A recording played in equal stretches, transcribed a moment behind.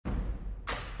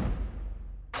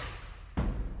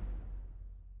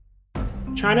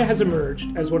China has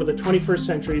emerged as one of the 21st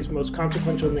century's most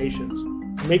consequential nations,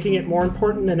 making it more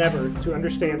important than ever to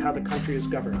understand how the country is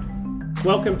governed.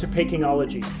 Welcome to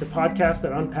Pekingology, the podcast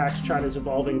that unpacks China's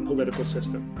evolving political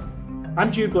system. I'm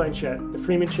Jude Blanchette, the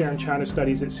Freeman Chair in China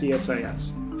Studies at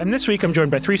CSIS. And this week I'm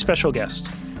joined by three special guests.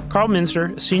 Carl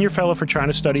Minzner, a senior fellow for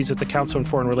China Studies at the Council on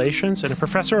Foreign Relations and a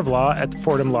professor of law at the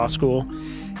Fordham Law School,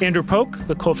 Andrew Polk,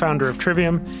 the co-founder of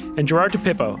Trivium, and Gerard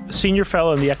Dipippo, a senior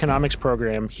fellow in the economics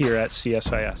program here at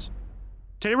CSIS.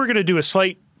 Today we're going to do a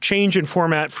slight change in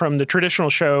format from the traditional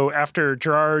show. After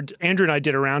Gerard, Andrew and I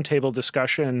did a roundtable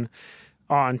discussion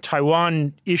on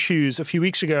Taiwan issues a few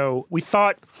weeks ago, we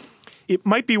thought it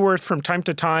might be worth from time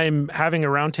to time having a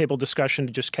roundtable discussion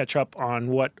to just catch up on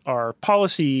what our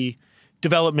policy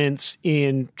developments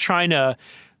in China.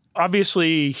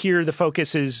 Obviously, here the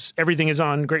focus is everything is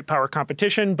on great power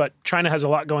competition, but China has a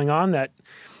lot going on that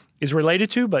is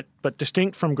related to, but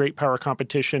distinct from great power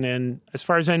competition. And as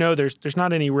far as I know, there's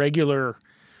not any regular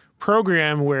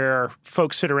program where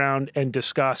folks sit around and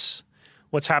discuss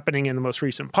what's happening in the most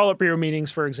recent politburo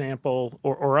meetings, for example,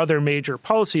 or other major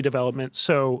policy developments.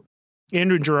 So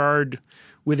Andrew and Gerard,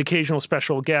 with occasional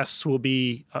special guests, will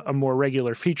be a more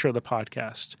regular feature of the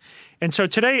podcast. And so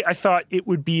today I thought it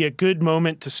would be a good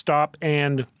moment to stop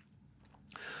and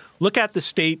look at the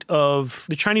state of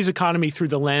the Chinese economy through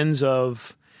the lens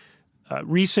of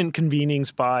recent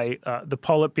convenings by the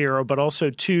Politburo, but also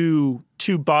two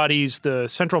bodies, the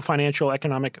Central Financial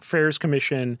Economic Affairs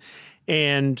Commission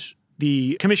and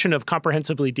the Commission of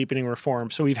Comprehensively Deepening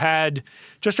Reform. So we've had,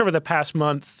 just over the past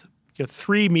month,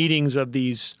 three meetings of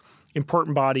these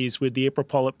important bodies, with the April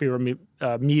Politburo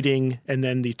meeting and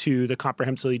then the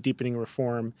Comprehensively Deepening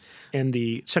Reform and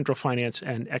the Central Finance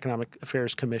and Economic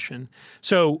Affairs Commission.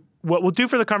 So what we'll do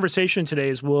for the conversation today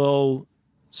is we'll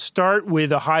start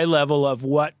with a high level of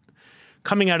what,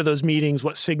 coming out of those meetings,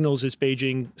 what signals is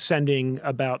Beijing sending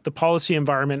about the policy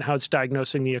environment, how it's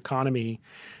diagnosing the economy.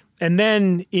 And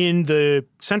then in the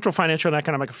Central Financial and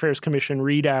Economic Affairs Commission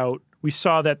readout, we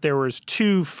saw that there was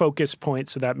two focus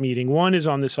points of that meeting. One is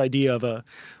on this idea of a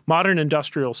modern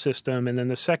industrial system, and then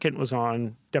the second was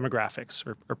on demographics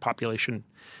or population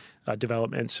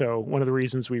development. So one of the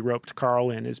reasons we roped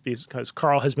Carl in is because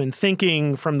Carl has been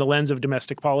thinking from the lens of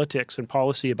domestic politics and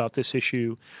policy about this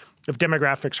issue of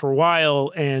demographics for a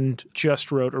while, and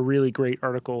just wrote a really great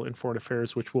article in Foreign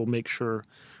Affairs, which we'll make sure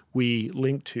we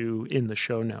link to in the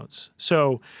show notes.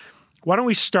 So why don't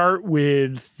we start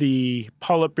with the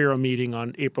Politburo meeting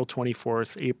on April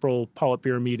 24th. April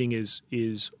Politburo meeting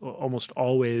is almost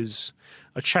always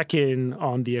a check-in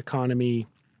on the economy.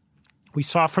 We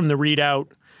saw from the readout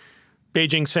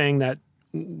Beijing saying that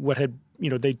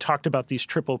they talked about these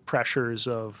triple pressures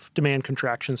of demand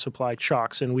contraction, supply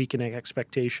shocks, and weakening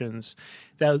expectations.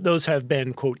 Those have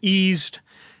been, quote, eased.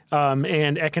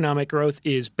 And economic growth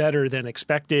is better than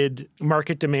expected.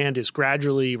 Market demand is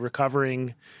gradually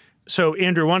recovering. So,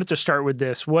 Andrew, I wanted to start with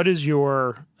this. What is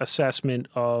your assessment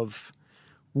of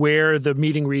where the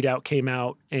meeting readout came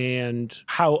out and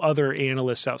how other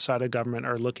analysts outside of government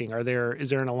are looking? Is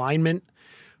there an alignment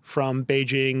from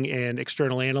Beijing and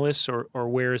external analysts, or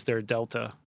where is there a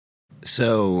delta?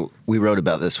 So we wrote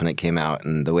about this when it came out,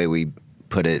 and the way we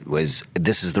put it was,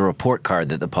 this is the report card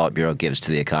that the Politburo gives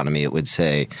to the economy. It would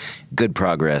say, good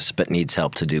progress, but needs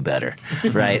help to do better,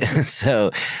 right?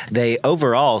 So they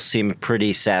overall seem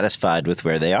pretty satisfied with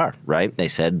where they are, right? They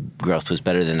said growth was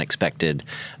better than expected,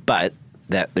 but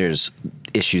that there's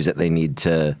issues that they need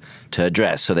to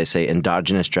address. So they say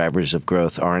endogenous drivers of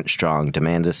growth aren't strong,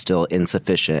 demand is still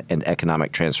insufficient, and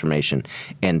economic transformation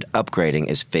and upgrading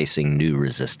is facing new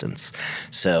resistance.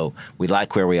 So we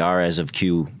like where we are as of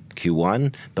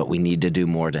Q1, but we need to do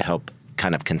more to help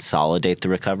kind of consolidate the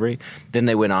recovery. Then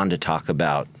they went on to talk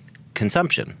about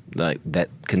consumption, like that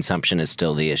consumption is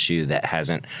still the issue that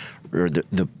hasn't, or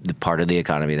the part of the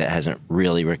economy that hasn't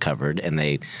really recovered, and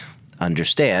they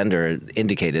understand or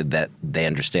indicated that they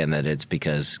understand that it's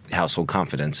because household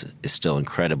confidence is still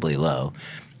incredibly low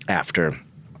after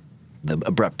the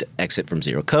abrupt exit from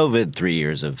zero COVID, 3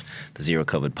 years of the zero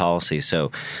COVID policy.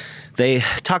 So they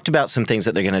talked about some things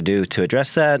that they're going to do to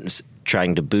address that,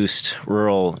 trying to boost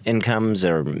rural incomes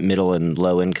or middle and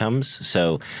low incomes.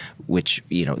 So, which,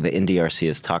 the NDRC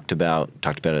has talked about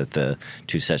at the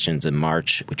two sessions in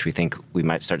March, which we think we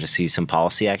might start to see some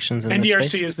policy actions in NDRC this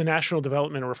space. is the National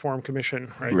Development and Reform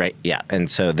Commission, right? Right, yeah. And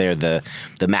so they're the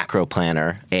macro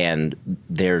planner, and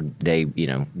they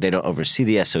don't oversee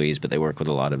the SOEs, but they work with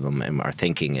a lot of them. And our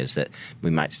thinking is that we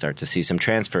might start to see some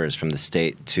transfers from the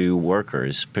state to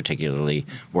workers, particularly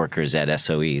workers at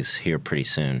SOEs, here pretty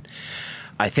soon.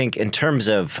 I think in terms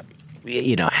of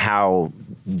how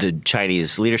the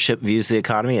Chinese leadership views the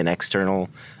economy and external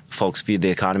folks view the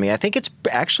economy, I think it's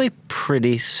actually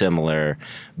pretty similar,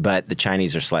 but the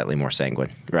Chinese are slightly more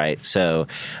sanguine, right? So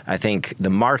I think the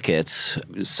markets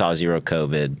saw zero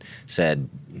COVID, said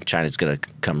China's going to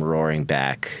come roaring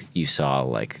back. You saw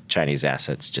like Chinese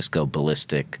assets just go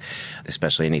ballistic,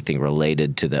 especially anything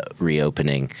related to the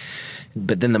reopening.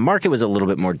 But then the market was a little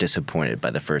bit more disappointed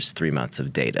by the first 3 months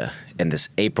of data. And this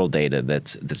April data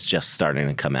that's just starting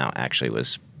to come out actually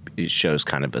it shows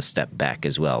kind of a step back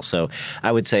as well. So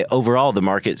I would say overall the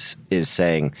market is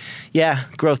saying, yeah,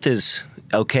 growth is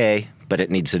okay, but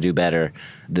it needs to do better.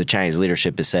 The Chinese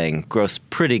leadership is saying growth's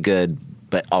pretty good,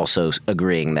 but also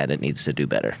agreeing that it needs to do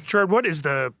better. Gerard, what is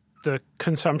the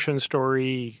consumption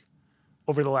story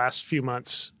over the last few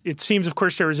months? It seems, of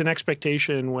course, there was an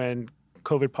expectation when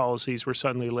COVID policies were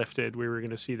suddenly lifted, we were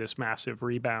going to see this massive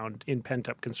rebound in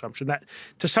pent-up consumption. That,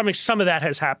 to some extent, some of that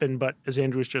has happened, but as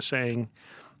Andrew was just saying,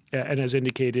 and as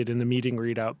indicated in the meeting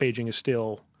readout,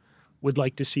 Beijing would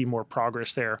like to see more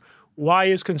progress there. Why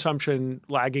is consumption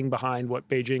lagging behind what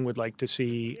Beijing would like to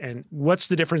see? And what's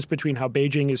the difference between how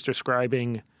Beijing is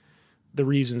describing the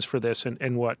reasons for this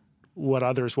and what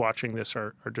others watching this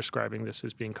are describing this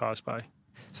as being caused by?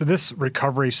 So this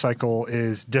recovery cycle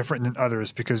is different than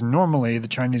others because normally the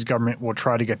Chinese government will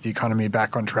try to get the economy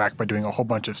back on track by doing a whole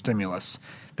bunch of stimulus.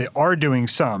 They are doing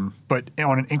some, but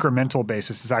on an incremental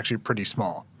basis, it's actually pretty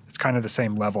small. It's kind of the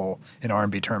same level in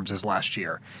RMB terms as last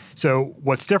year. So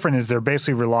what's different is they're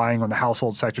basically relying on the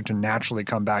household sector to naturally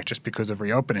come back just because of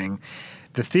reopening.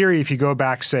 The theory, if you go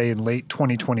back, say, in late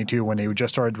 2022 when they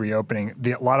just started reopening,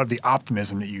 a lot of the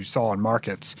optimism that you saw in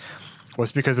markets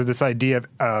was because of this idea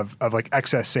of like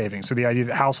excess savings. So the idea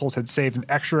that households had saved an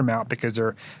extra amount because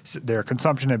their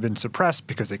consumption had been suppressed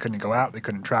because they couldn't go out, they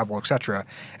couldn't travel, et cetera.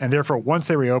 And therefore, once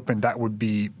they reopened,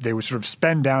 they would sort of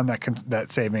spend down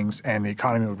that savings and the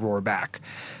economy would roar back.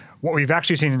 What we've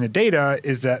actually seen in the data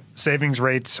is that savings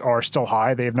rates are still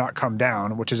high. They have not come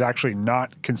down, which is actually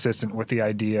not consistent with the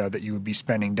idea that you would be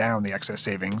spending down the excess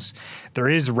savings. There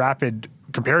is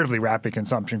comparatively rapid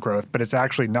consumption growth, but it's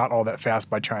actually not all that fast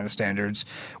by China standards.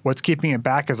 What's keeping it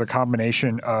back is a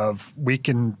combination of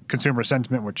weakened consumer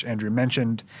sentiment, which Andrew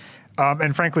mentioned,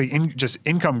 and frankly, just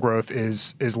income growth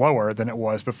is lower than it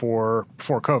was before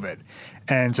COVID.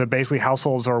 And so basically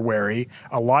households are wary.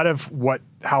 A lot of what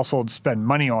households spend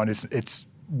money on it's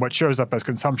what shows up as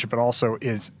consumption, but also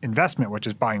is investment, which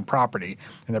is buying property.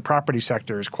 And the property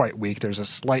sector is quite weak. There's a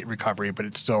slight recovery, but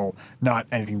it's still not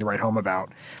anything to write home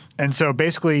about. And so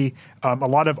basically a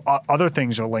lot of other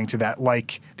things are linked to that,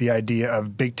 like the idea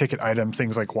of big ticket items,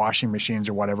 things like washing machines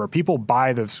or whatever. People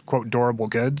buy those, quote, durable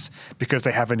goods because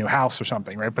they have a new house or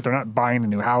something, right? But they're not buying the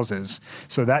new houses.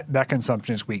 So that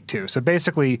consumption is weak too. So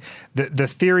basically the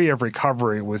theory of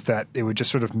recovery was that it would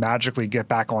just sort of magically get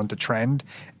back onto trend,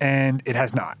 and it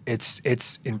has not.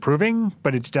 It's improving,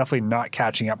 but it's definitely not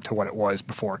catching up to what it was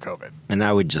before COVID. And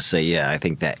I would just say, yeah, I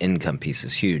think that income piece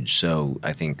is huge. So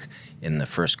I think in the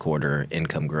first quarter,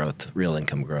 real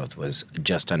income growth was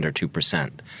just under 2%.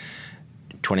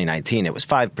 2019, it was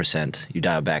 5%. You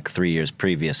dial back 3 years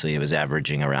previously, it was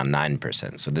averaging around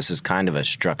 9%. So this is kind of a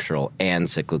structural and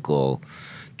cyclical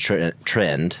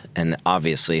trend, and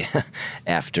obviously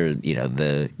after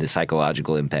the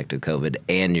psychological impact of COVID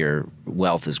and your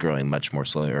wealth is growing much more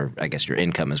slowly, or I guess your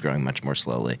income is growing much more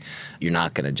slowly, you're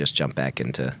not going to just jump back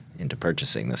into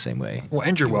purchasing the same way. Well,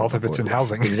 and your wealth if it's in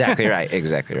housing. Exactly right.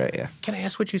 Exactly right. Yeah. Can I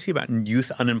ask what you see about youth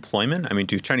unemployment? I mean,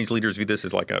 do Chinese leaders view this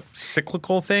as like a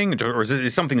cyclical thing, or is it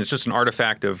something that's just an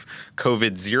artifact of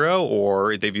COVID zero,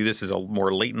 or they view this as a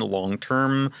more latent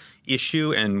long-term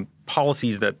issue and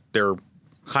policies that they're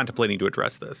contemplating to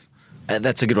address this?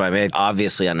 That's a good one. I mean,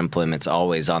 obviously, unemployment's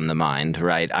always on the mind,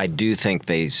 right? I do think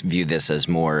they view this as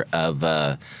more of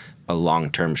a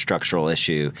long-term structural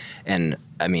issue. And,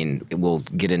 I mean, we'll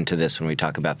get into this when we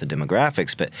talk about the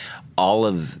demographics, but all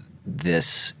of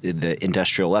this, the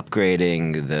industrial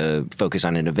upgrading, the focus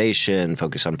on innovation,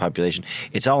 focus on population,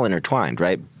 it's all intertwined,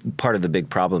 right? Part of the big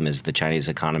problem is the Chinese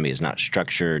economy is not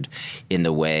structured in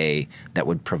the way that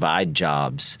would provide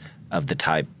jobs of the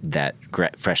type that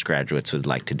fresh graduates would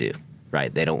like to do,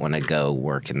 right? They don't want to go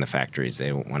work in the factories. They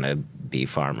don't want to be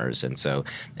farmers. And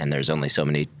there's only so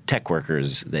many tech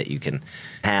workers that you can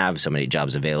have, so many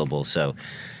jobs available. So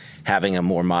having a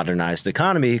more modernized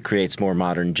economy creates more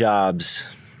modern jobs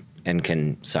and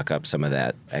can suck up some of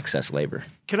that excess labor.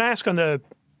 Can I ask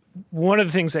one of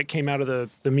the things that came out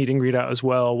of the meeting readout as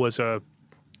well was a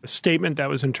statement that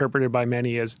was interpreted by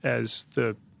many as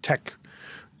the tech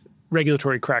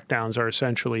regulatory crackdowns are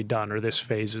essentially done, or this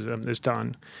phase is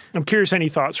done. I'm curious, any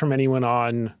thoughts from anyone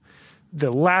on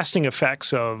the lasting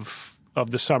effects of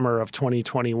of the summer of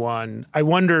 2021. I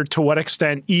wonder to what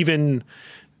extent even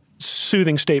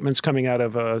soothing statements coming out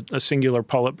of a singular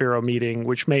politburo meeting,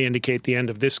 which may indicate the end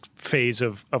of this phase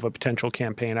of a potential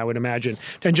campaign, I would imagine.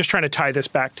 And just trying to tie this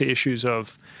back to issues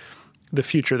of the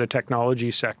future of the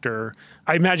technology sector,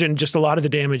 I imagine just a lot of the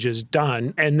damage is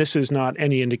done, and this is not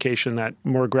any indication that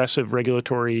more aggressive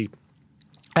regulatory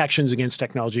actions against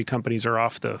technology companies are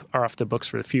off the books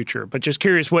for the future. But just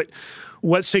curious,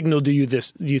 what signal do you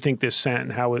think this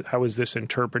sent? How is this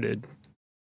interpreted?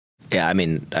 Yeah, I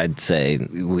mean, I'd say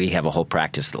we have a whole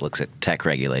practice that looks at tech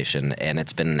regulation, and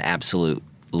it's been an absolute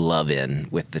love-in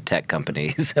with the tech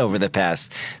companies over the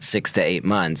past 6 to 8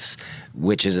 months,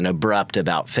 which is an abrupt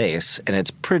about-face. And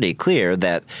it's pretty clear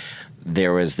that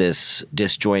there was this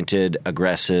disjointed,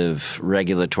 aggressive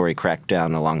regulatory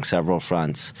crackdown along several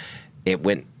fronts. It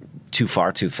went too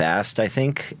far too fast, I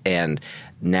think, and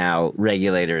now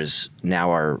regulators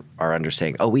are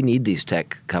understanding, we need these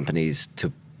tech companies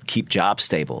to keep jobs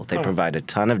stable. They provide a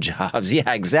ton of jobs.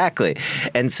 Yeah, exactly.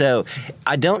 And so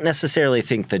I don't necessarily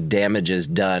think the damage is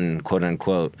done, quote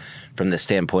unquote, from the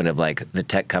standpoint of like the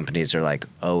tech companies are like,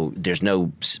 there's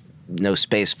no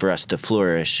space for us to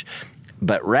flourish,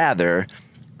 but rather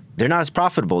they're not as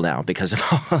profitable now because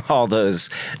of all those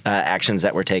actions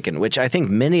that were taken, which I think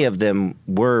many of them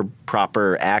were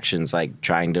proper actions, like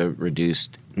trying to reduce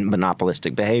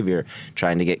monopolistic behavior,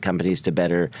 trying to get companies to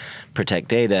better protect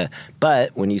data.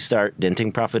 But when you start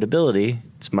denting profitability,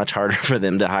 it's much harder for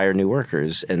them to hire new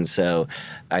workers. And so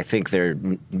I think their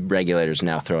regulators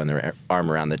now throwing their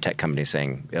arm around the tech companies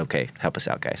saying, okay, help us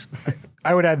out, guys.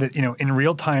 I would add that, in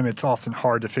real time, it's often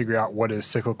hard to figure out what is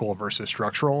cyclical versus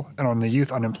structural. And on the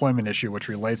youth unemployment issue, which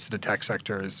relates to the tech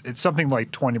sector, it's something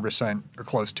like 20% or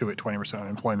close to it, 20%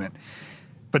 unemployment.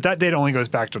 But that data only goes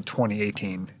back to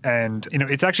 2018. And,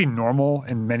 it's actually normal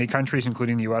in many countries,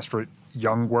 including the U.S., for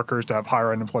young workers to have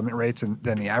higher unemployment rates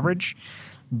than the average.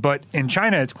 But in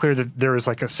China, it's clear that there is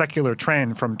like a secular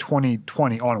trend from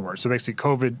 2020 onwards. So basically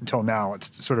COVID until now,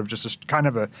 it's sort of just kind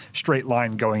of a straight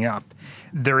line going up.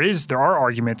 There are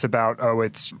arguments about,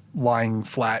 it's lying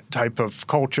flat type of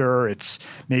culture. It's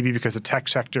maybe because the tech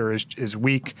sector is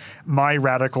weak. My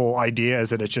radical idea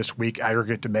is that it's just weak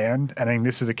aggregate demand. And I think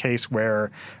this is a case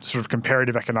where sort of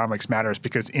comparative economics matters,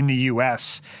 because in the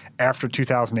U.S., after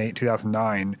 2008,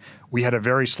 2009, we had a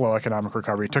very slow economic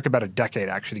recovery. It took about a decade,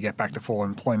 actually, to get back to full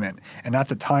employment. And at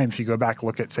the time, if you go back and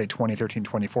look at, say, 2013,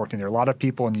 2014, there are a lot of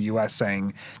people in the U.S.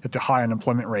 saying that the high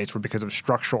unemployment rates were because of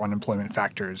structural unemployment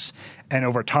factors. And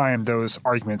over time, those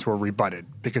arguments were rebutted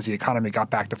because the economy got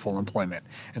back to full employment.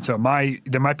 And so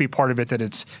there might be part of it that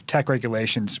it's tech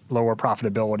regulations, lower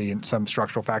profitability, and some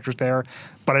structural factors there.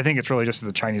 But I think it's really just that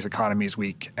the Chinese economy is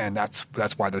weak, and that's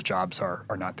why those jobs are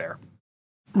not there.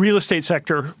 Real estate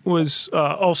sector was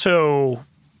also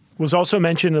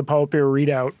mentioned in the Politburo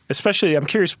readout. Especially, I'm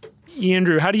curious,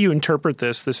 Andrew, how do you interpret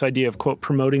this idea of, quote,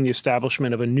 promoting the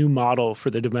establishment of a new model for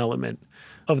the development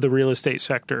of the real estate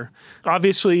sector?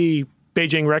 Obviously,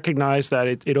 Beijing recognized that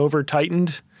it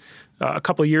over-tightened a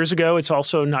couple of years ago. It's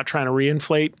also not trying to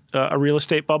reinflate a real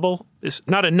estate bubble. It's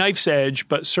not a knife's edge,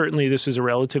 but certainly this is a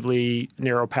relatively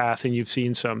narrow path, and you've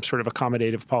seen some sort of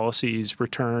accommodative policies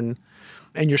return.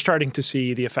 And you're starting to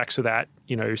see the effects of that.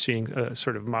 You're seeing a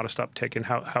sort of modest uptick in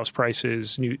house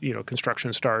prices, new,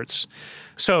 construction starts.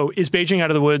 So is Beijing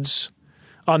out of the woods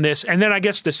on this? And then I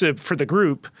guess this for the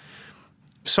group,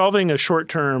 solving a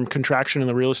short-term contraction in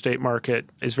the real estate market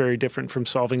is very different from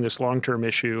solving this long-term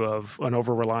issue of an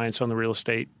over-reliance on the real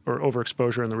estate or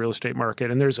overexposure in the real estate market.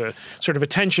 And there's a sort of a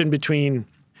tension between,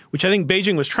 which I think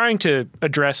Beijing was trying to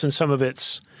address in some of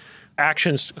its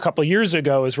actions a couple of years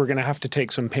ago, is we're going to have to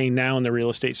take some pain now in the real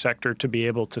estate sector to be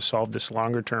able to solve this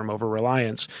longer-term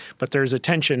over-reliance. But there's a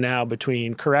tension now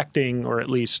between correcting or at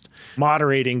least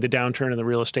moderating the downturn in the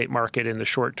real estate market in the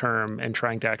short term and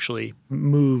trying to actually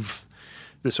move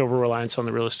this over-reliance on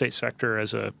the real estate sector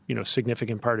as a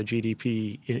significant part of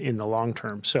GDP in the long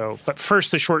term. So, but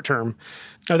first, the short term,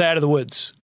 are they out of the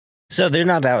woods? So they're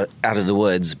not out of the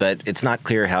woods, but it's not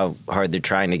clear how hard they're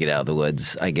trying to get out of the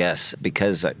woods, I guess,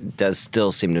 because it does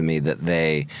still seem to me that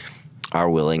they are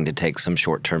willing to take some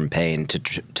short-term pain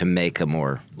to make a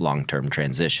more long-term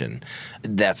transition.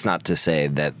 That's not to say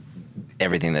that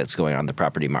everything that's going on in the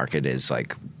property market is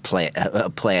like a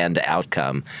planned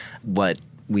outcome. What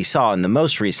we saw in the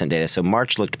most recent data, so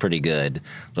March looked pretty good.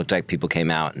 Looked like people came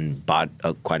out and bought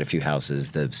quite a few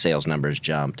houses. The sales numbers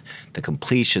jumped. The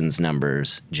completions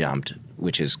numbers jumped,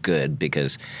 which is good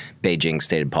because Beijing's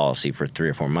stated policy for 3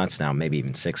 or 4 months now, maybe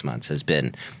even 6 months, has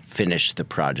been finish the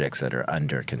projects that are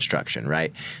under construction,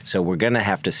 right? So we're going to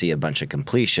have to see a bunch of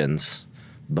completions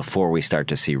before we start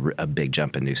to see a big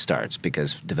jump in new starts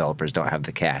because developers don't have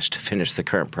the cash to finish the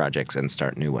current projects and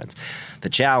start new ones. The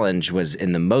challenge was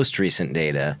in the most recent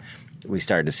data, we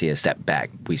started to see a step back.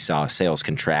 We saw sales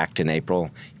contract in April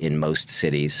in most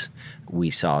cities. We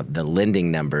saw the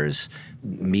lending numbers,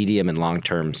 medium and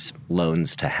long-term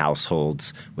loans to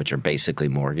households, which are basically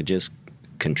mortgages,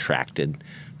 contracted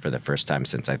for the first time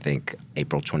since, I think,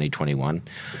 April 2021,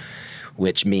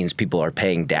 which means people are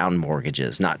paying down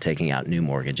mortgages, not taking out new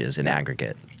mortgages in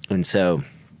aggregate. And so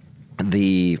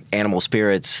the animal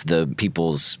spirits, the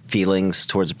people's feelings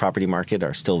towards the property market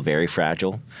are still very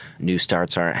fragile. New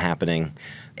starts aren't happening.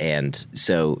 And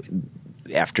so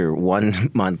after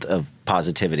 1 month of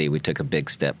positivity, we took a big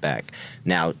step back.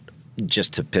 Now,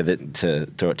 just to pivot to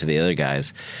throw it to the other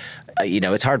guys,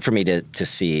 it's hard for me to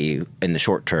see in the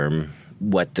short term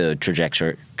what the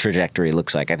trajectory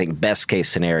looks like. I think best case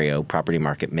scenario, property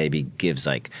market maybe gives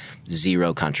like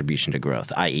zero contribution to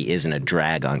growth, i.e. isn't a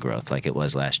drag on growth like it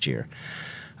was last year.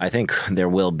 I think there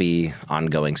will be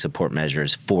ongoing support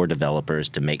measures for developers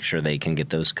to make sure they can get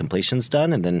those completions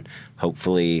done. And then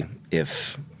hopefully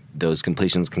if those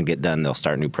completions can get done, they'll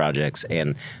start new projects.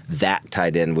 And that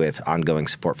tied in with ongoing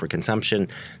support for consumption,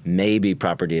 maybe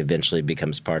property eventually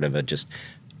becomes part of a just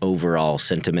overall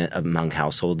sentiment among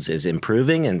households is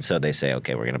improving. And so they say,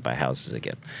 okay, we're going to buy houses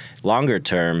again. Longer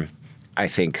term, I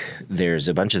think there's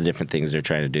a bunch of different things they're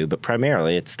trying to do, but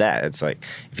primarily it's that. It's like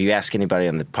if you ask anybody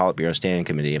on the Politburo Standing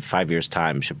Committee in 5 years'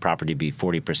 time, should property be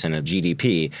 40% of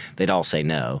GDP, they'd all say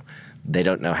no. They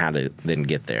don't know how to then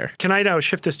get there. Can I now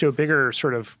shift this to a bigger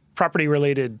sort of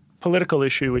property-related political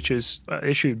issue, which is an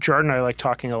issue Gerard and I like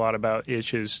talking a lot about,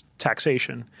 which is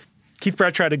taxation. Keith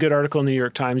Bradshaw had a good article in the New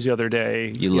York Times the other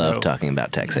day. You love talking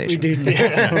about taxation. We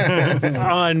do.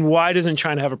 On why doesn't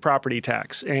China have a property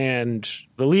tax? And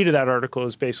the lead of that article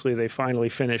is basically they finally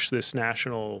finished this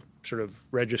national sort of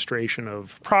registration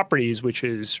of properties, which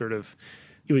is sort of,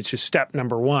 it's just step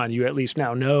number one. You at least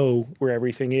now know where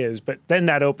everything is. But then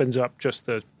that opens up just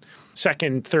the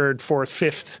second, third, fourth,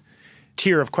 fifth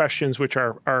tier of questions, which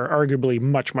are arguably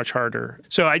much, much harder.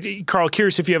 So, Carl,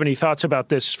 curious if you have any thoughts about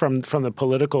this from the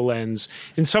political lens.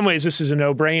 In some ways, this is a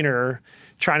no-brainer.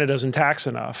 China doesn't tax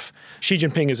enough. Xi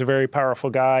Jinping is a very powerful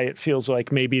guy. It feels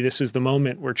like maybe this is the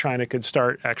moment where China could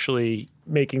start actually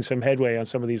making some headway on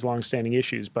some of these longstanding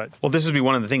issues. But this would be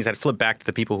one of the things I'd flip back to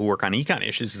the people who work on econ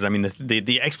issues. Is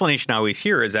the explanation I always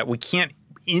hear is that we can't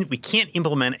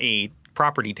implement a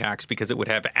property tax because it would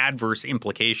have adverse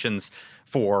implications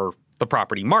for the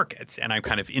property markets. And I'm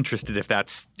kind of interested if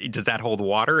does that hold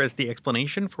water as the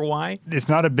explanation for why? It's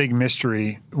not a big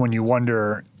mystery when you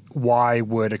wonder why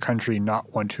would a country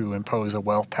not want to impose a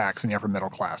wealth tax on the upper middle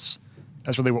class.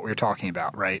 That's really what we're talking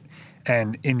about, right?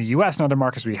 And in the U.S. and other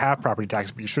markets, we have property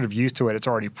tax, but you're sort of used to it. It's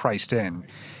already priced in.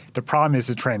 The problem is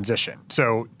the transition.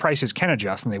 So prices can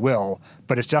adjust, and they will,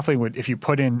 but it's definitely if you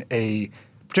put in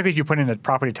particularly if you put in a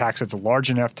property tax that's large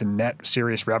enough to net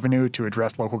serious revenue to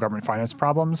address local government finance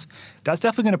problems, that's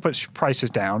definitely going to put prices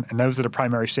down, and those are the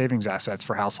primary savings assets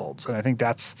for households. And I think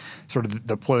that's sort of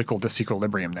the political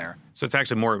disequilibrium there. So it's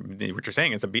actually more, what you're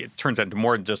saying is it turns into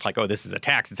more just like, this is a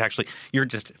tax. It's actually, you're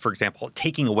just, for example,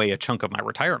 taking away a chunk of my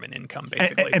retirement income,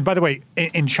 basically. And by the way,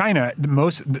 in China,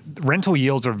 the rental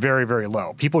yields are very, very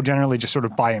low. People generally just sort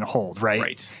of buy and hold, right?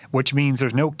 Right. Which means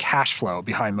there's no cash flow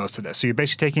behind most of this. So you're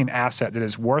basically taking an asset that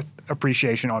is worth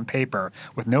appreciation on paper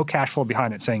with no cash flow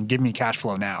behind it saying, give me cash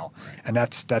flow now. Right. And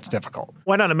that's difficult.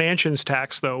 Why not a mansions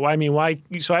tax, though? I mean, why?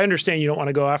 So I understand you don't want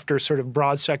to go after sort of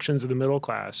broad sections of the middle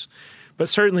class. But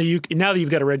certainly, now that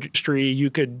you've got a registry, you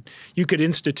could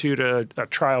institute a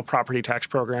trial property tax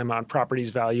program on properties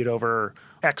valued over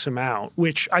X amount,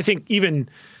 which I think even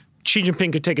Xi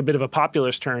Jinping could take a bit of a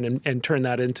populist turn and turn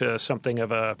that into something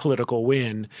of a political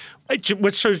win.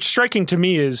 What's so striking to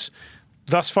me is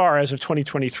thus far, as of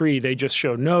 2023, they just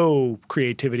show no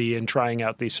creativity in trying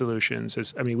out these solutions.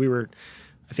 I think we were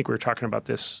talking about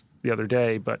this the other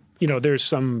day, but there's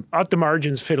some at the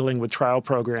margins fiddling with trial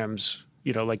programs,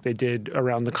 like they did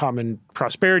around the Common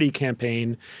Prosperity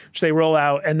campaign, which they roll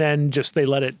out and then just they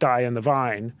let it die on the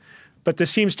vine. But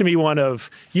this seems to me one of,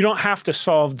 you don't have to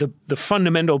solve the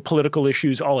fundamental political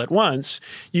issues all at once.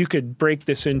 You could break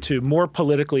this into more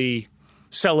politically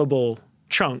sellable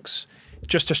chunks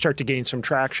just to start to gain some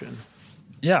traction.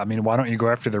 Yeah, I mean, why don't you go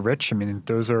after the rich? I mean,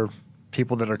 those are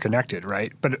people that are connected,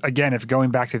 right? But again, if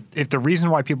the reason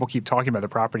why people keep talking about the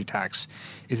property tax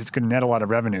is it's going to net a lot of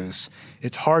revenues,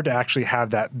 it's hard to actually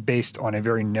have that based on a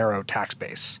very narrow tax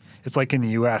base. It's like in the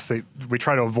U.S., we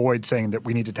try to avoid saying that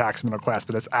we need to tax middle class,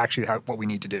 but that's actually what we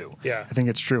need to do. Yeah. I think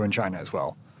it's true in China as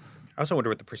well. also wonder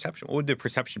what would the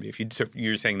perception be if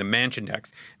you're saying the mansion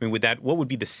tax? I mean, what would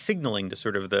be the signaling to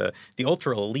sort of the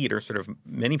ultra elite, or sort of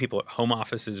many people at home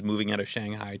offices moving out of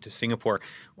Shanghai to Singapore?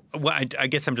 Well, I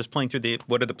guess I'm just playing through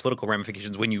what are the political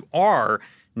ramifications when you are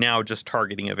now just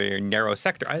targeting a very narrow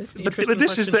sector. But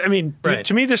this is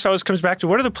to me, this always comes back to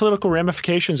what are the political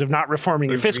ramifications of not reforming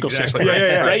your fiscal system?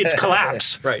 Right? It's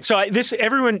collapse. Right. So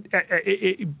everyone,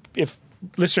 if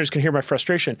listeners can hear my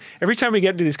frustration, every time we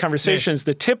get into these conversations,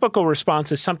 the typical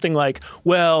response is something like,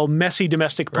 well, messy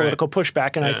domestic political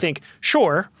pushback. And I think,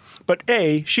 sure, but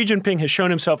Xi Jinping has shown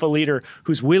himself a leader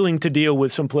who's willing to deal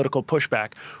with some political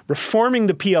pushback. Reforming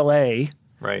the PLA,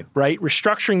 right?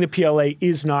 Restructuring the PLA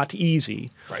is not easy.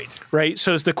 Right.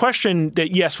 So it's the question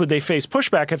that, yes, would they face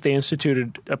pushback if they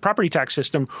instituted a property tax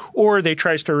system, or they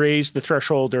tries to raise the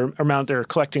threshold or amount they're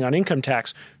collecting on income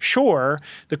tax? Sure.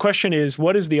 The question is,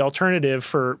 what is the alternative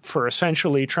for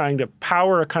essentially trying to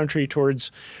power a country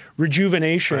towards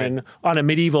rejuvenation on a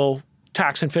medieval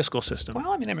tax and fiscal system?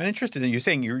 Well, I mean, I'm interested in you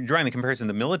saying you're drawing the comparison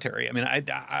to the military. I mean,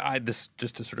 this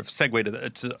just to sort of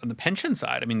segue to on the pension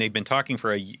side. I mean, they've been talking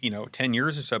for 10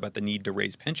 years or so about the need to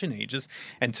raise pension ages,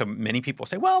 and so many people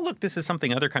say, well, look, this is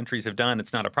something other countries have done.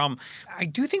 It's not a problem. I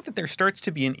do think that there starts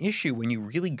to be an issue when you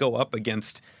really go up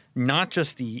against not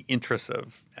just the interests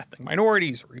of ethnic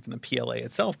minorities or even the PLA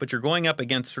itself, but you're going up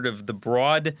against sort of the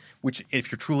broad, which if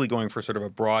you're truly going for sort of a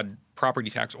broad property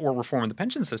tax or reform in the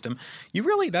pension system,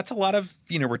 that's a lot of,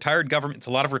 retired government. It's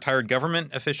a lot of retired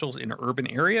government officials in urban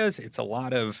areas. It's a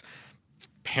lot of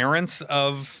parents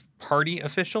of party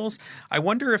officials. I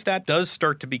wonder if that does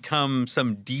start to become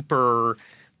some deeper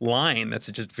line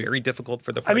that's just very difficult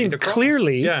for the party to cross.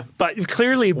 Clearly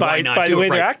by the way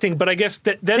they're acting. But I guess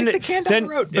then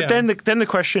the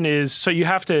question is, so you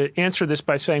have to answer this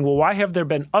by saying, well, why have there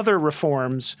been other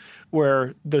reforms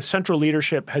where the central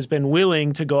leadership has been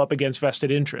willing to go up against vested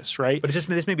interests, right? But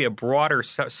this may be a broader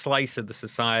slice of the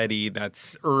society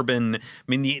that's urban. I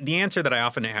mean, the answer that I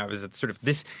often have is that sort of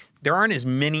this. There aren't as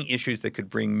many issues that could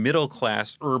bring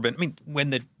middle-class urban. I mean,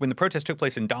 when the protest took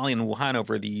place in Dalian and Wuhan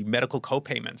over the medical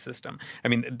co-payment system, I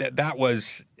mean,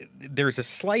 there's a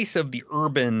slice of the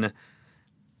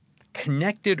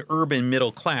connected urban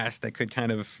middle class that could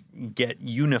kind of get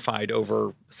unified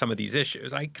over some of these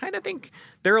issues. I kind of think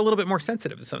they're a little bit more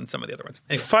sensitive to some of the other ones.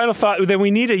 Anyway. Final thought, then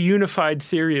we need a unified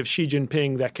theory of Xi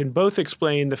Jinping that can both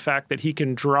explain the fact that he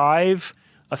can drive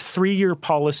a 3-year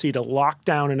policy to lock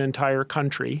down an entire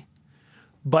country,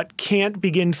 but can't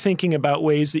begin thinking about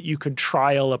ways that you could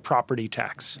trial a property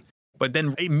tax. But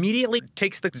then immediately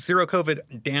takes the zero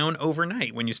COVID down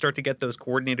overnight when you start to get those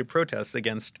coordinated protests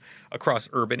across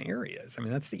urban areas. I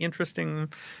mean, that's the interesting,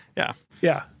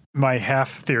 Yeah. My half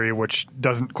theory, which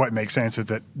doesn't quite make sense, is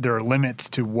that there are limits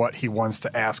to what he wants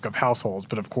to ask of households.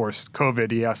 But of course, COVID,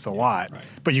 he asked a lot. Right.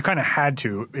 But you kind of had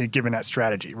to, given that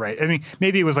strategy, right? I mean,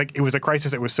 maybe it was a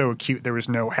crisis that was so acute there was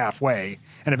no halfway,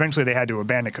 and eventually they had to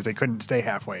abandon it because they couldn't stay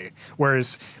halfway.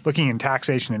 Whereas looking in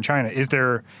taxation in China, is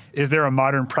there a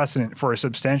modern precedent for a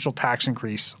substantial tax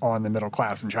increase on the middle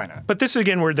class in China? But this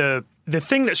again, where the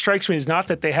thing that strikes me is not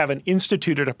that they haven't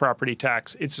instituted a property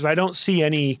tax. It's I don't see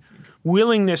any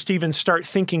willingness to even start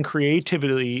thinking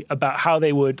creatively about how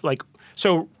they would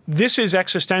so this is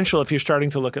existential if you're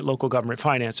starting to look at local government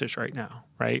finances right now,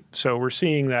 right? So we're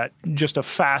seeing that just a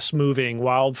fast-moving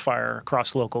wildfire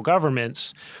across local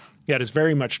governments that is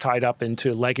very much tied up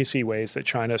into legacy ways that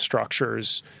China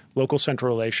structures local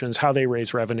central relations, how they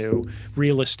raise revenue,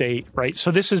 real estate, right? So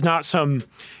this is not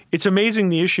it's amazing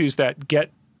the issues that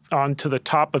get onto the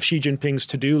top of Xi Jinping's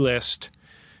to-do list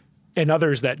and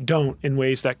others that don't in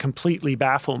ways that completely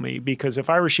baffle me. Because if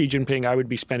I were Xi Jinping, I would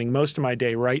be spending most of my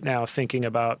day right now thinking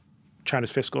about China's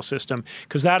fiscal system,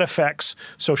 because that affects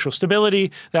social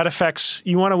stability. That affects,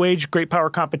 you want to wage great power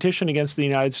competition against the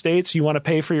United States. You want to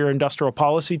pay for your industrial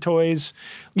policy toys.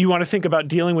 You want to think about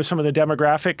dealing with some of the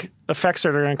demographic effects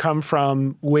that are going to come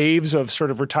from waves of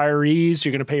sort of retirees.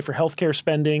 You're going to pay for healthcare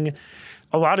spending.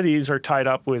 A lot of these are tied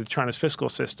up with China's fiscal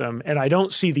system, and I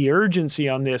don't see the urgency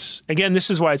on this. Again, this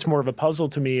is why it's more of a puzzle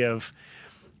to me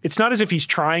it's not as if he's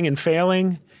trying and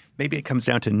failing. Maybe it comes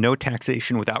down to no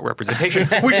taxation without representation,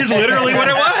 which is literally what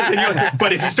it was.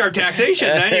 But if you start taxation,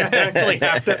 then you actually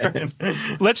have to.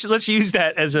 Let's use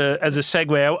that as a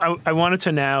segue. I wanted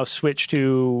to now switch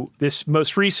to this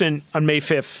most recent, on May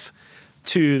 5th,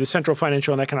 to the Central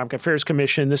Financial and Economic Affairs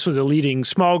Commission. This was a leading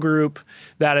small group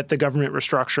that at the government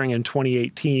restructuring in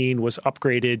 2018 was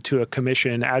upgraded to a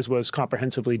commission, as was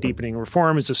Comprehensively Deepening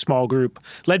Reform. It's a small group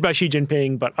led by Xi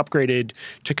Jinping, but upgraded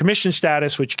to commission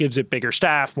status, which gives it bigger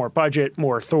staff, more budget,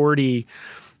 more authority.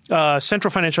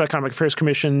 Central Financial Economic Affairs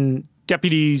Commission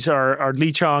deputies are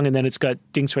Li Qiang, and then it's got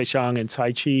Ding Cuixiang and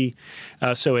Cai Qi.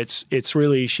 So it's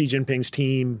really Xi Jinping's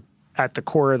team at the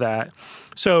core of that.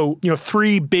 So,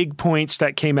 three big points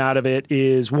that came out of it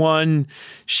is, one,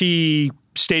 Xi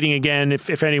stating again,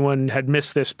 if anyone had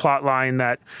missed this plot line,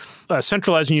 that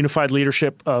centralized and unified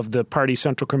leadership of the party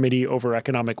central committee over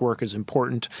economic work is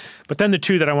important. But then the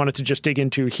two that I wanted to just dig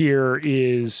into here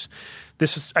is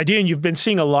this idea, and you've been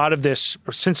seeing a lot of this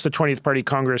since the 20th Party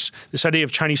Congress, this idea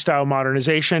of Chinese-style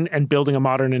modernization and building a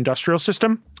modern industrial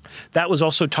system. That was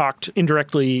also talked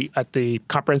indirectly at the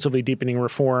Comprehensively Deepening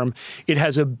Reform. It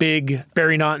has a big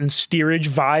Barry Naughton steerage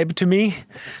vibe to me,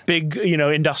 big,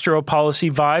 industrial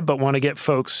policy vibe, but want to get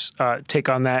folks' take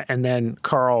on that. And then,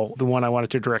 Carl, the one I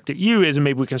wanted to direct at you is, and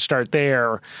maybe we can start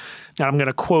there. Now, I'm going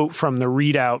to quote from the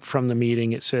readout from the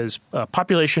meeting. It says,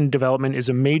 population development is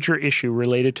a major issue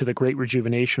related to the great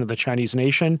rejuvenation of the Chinese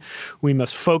nation. We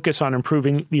must focus on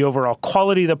improving the overall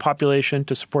quality of the population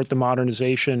to support the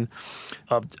modernization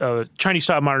of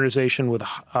Chinese-style modernization with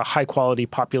a high-quality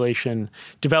population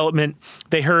development.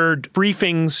 They heard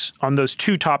briefings on those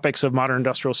two topics of modern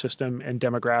industrial system and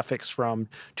demographics from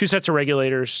two sets of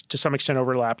regulators, to some extent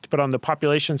overlapped. But on the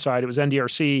population side, it was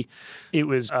NDRC, it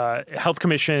was Health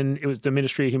Commission, it was the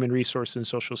Ministry of Human Resources and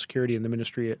Social Security, and the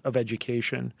Ministry of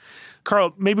Education.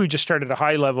 Carl, maybe we just start at a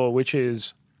high level, which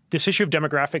is this issue of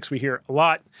demographics we hear a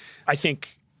lot. I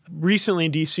think recently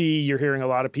in D.C., you're hearing a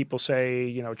lot of people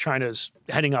say, China's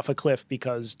heading off a cliff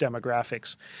because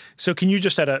demographics. So can you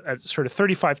just at a sort of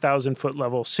 35,000-foot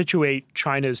level situate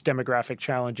China's demographic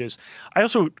challenges?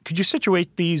 Could you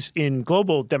situate these in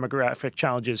global demographic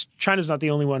challenges? China's not the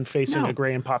only one facing a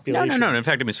graying population. No. In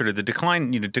fact, sort of the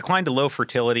decline to low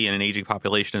fertility and an aging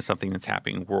population is something that's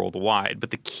happening worldwide.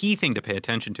 But the key thing to pay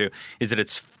attention to is that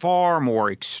it's far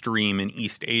more extreme in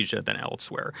East Asia than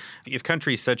elsewhere. If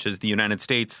countries such as the United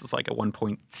States, it's like a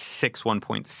 1.6,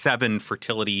 1.7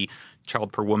 fertility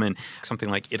child per woman. Something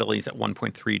like Italy's at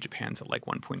 1.3, Japan's at like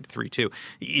 1.32.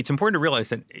 It's important to realize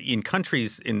that in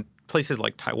places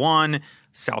like Taiwan,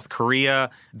 South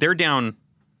Korea, they're down.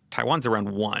 Taiwan's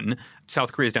around 1.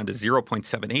 South Korea's down to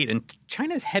 0.78. And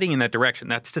China's heading in that direction.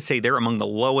 That's to say they're among the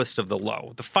lowest of the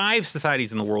low. The 5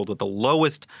 societies in the world with the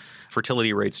lowest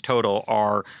fertility rates total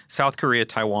are South Korea,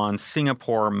 Taiwan,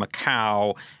 Singapore,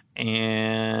 Macau,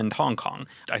 and Hong Kong.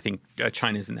 I think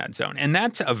China's in that zone. And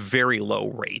that's a very low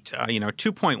rate.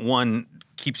 2.1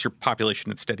 keeps your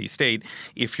population at steady state.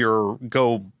 If you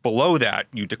go below that,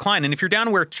 you decline. And if you're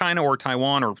down where China or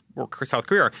Taiwan or South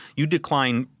Korea are, you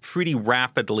decline pretty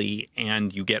rapidly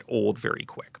and you get old very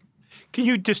quick. Can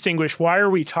you distinguish, why are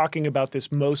we talking about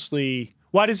this mostly?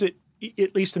 Why does it,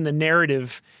 at least in the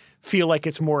narrative, feel like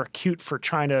it's more acute for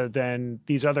China than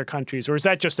these other countries? Or is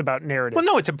that just about narrative? Well,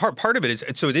 no, it's a part of it is,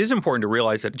 so it is important to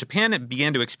realize that Japan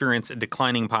began to experience a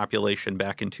declining population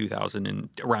back in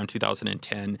around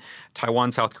 2010.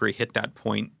 Taiwan, South Korea hit that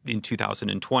point in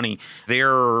 2020.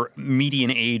 Their median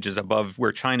age is above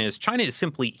where China is. China is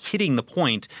simply hitting the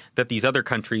point that these other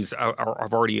countries have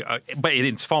already, but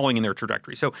it's following in their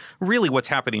trajectory. So really what's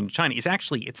happening in China is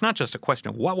actually, it's not just a question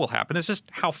of what will happen, it's just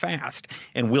how fast,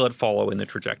 and will it follow in the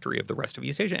trajectory of the rest of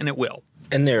East Asia, and it will.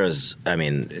 And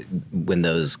when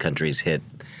those countries hit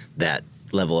that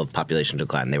level of population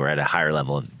decline, they were at a higher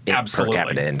level of per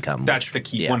capita income. That's the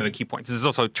key. One of the key points. This is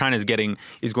also China is going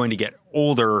to get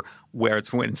older,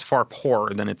 when it's far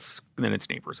poorer than its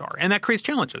neighbors are, and that creates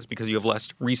challenges because you have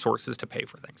less resources to pay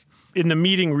for things. In the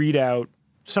meeting readout,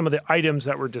 some of the items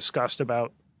that were discussed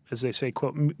about, as they say,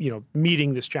 quote,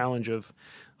 meeting this challenge of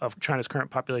China's current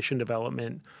population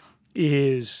development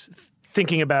is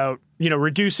thinking about,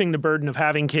 reducing the burden of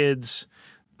having kids,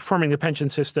 reforming the pension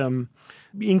system,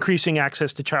 increasing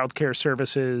access to child care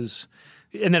services,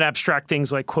 and then abstract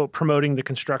things like, quote, promoting the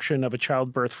construction of a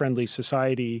childbirth-friendly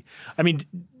society. I mean,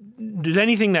 does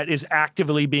anything that is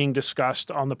actively being discussed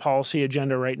on the policy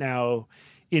agenda right now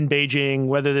in Beijing,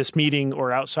 whether this meeting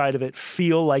or outside of it,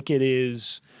 feel like it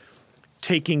is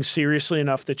taking seriously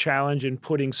enough the challenge and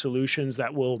putting solutions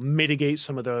that will mitigate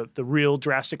some of the real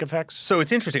drastic effects? So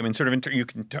it's interesting. You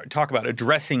can talk about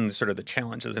addressing sort of the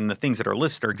challenges, and the things that are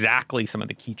listed are exactly some of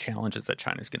the key challenges that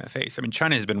China is going to face.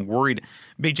 China has been worried.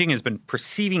 Beijing has been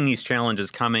perceiving these challenges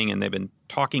coming, and they've been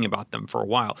talking about them for a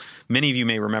while. Many of you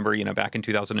may remember, back in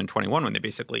 2021 when they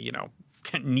basically,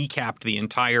 kneecapped the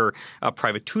entire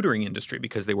private tutoring industry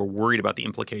because they were worried about the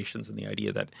implications and the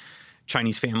idea that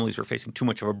Chinese families were facing too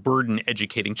much of a burden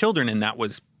educating children, and that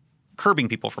was curbing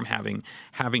people from having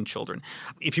children.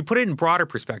 If you put it in broader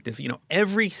perspective,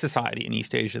 every society in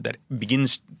East Asia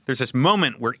there's this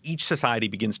moment where each society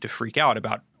begins to freak out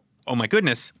about oh my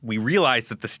goodness, we realize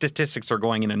that the statistics are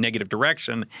going in a negative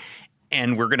direction,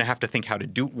 and we're going to have to think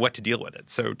what to deal with it.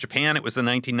 So Japan, it was the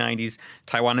 1990s.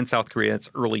 Taiwan and South Korea, it's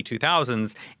early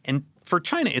 2000s. And for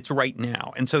China, it's right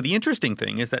now. And so the interesting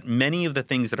thing is that many of the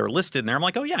things that are listed in there, I'm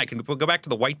like, oh yeah, I can go back to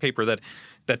the white paper that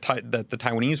the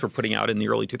Taiwanese were putting out in the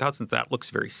early 2000s. That looks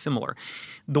very similar.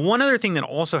 The one other thing that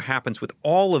also happens with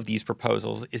all of these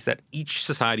proposals is that each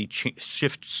society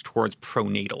shifts towards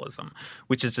pronatalism,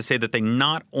 which is to say that they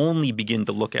not only begin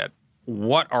to look at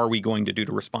what are we going to do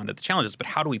to respond to the challenges, but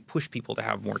how do we push people to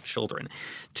have more children?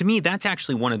 To me, that's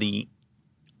actually one of the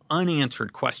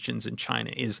unanswered questions in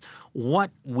China is what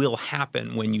will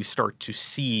happen when you start to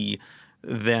see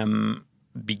them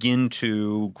begin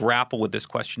to grapple with this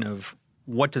question of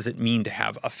what does it mean to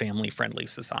have a family-friendly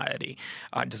society?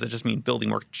 Does it just mean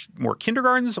building more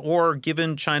kindergartens, or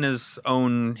given China's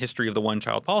own history of the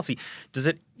one-child policy, does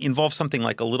it involve something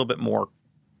like a little bit more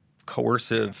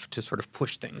coercive to sort of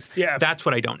push things? Yeah. That's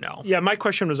what I don't know. Yeah, my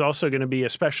question was also going to be,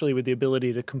 especially with the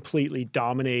ability to completely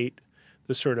dominate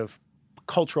the sort of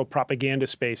cultural propaganda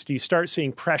space, do you start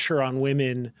seeing pressure on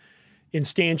women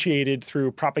instantiated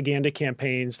through propaganda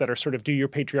campaigns that are sort of do your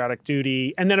patriotic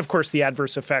duty, and then, of course, the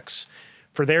adverse effects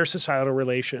for their societal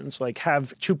relations, like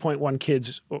have 2.1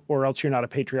 kids or else you're not a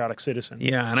patriotic citizen.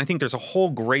 Yeah, and I think there's a whole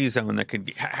gray zone that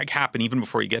could happen even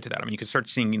before you get to that. I mean, you could start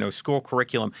seeing, school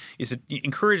curriculum. Is it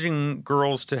encouraging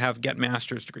girls to get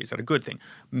master's degrees? Is that a good thing?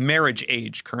 Marriage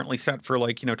age currently set for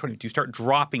 20. Do you start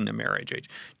dropping the marriage age?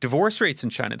 Divorce rates in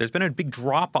China. There's been a big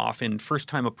drop-off in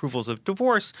first-time approvals of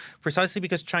divorce precisely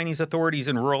because Chinese authorities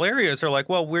in rural areas are like,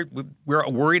 well, we're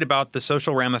worried about the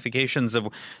social ramifications of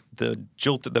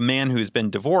the man who's been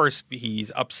divorced.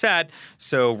 He's upset.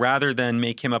 So rather than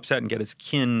make him upset and get his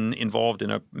kin involved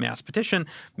in a mass petition,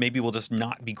 maybe we'll just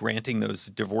not be granting those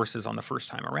divorces on the first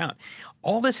time around.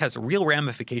 All this has real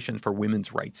ramifications for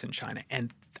women's rights in China.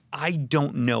 And I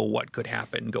don't know what could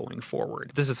happen going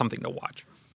forward. This is something to watch.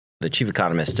 The chief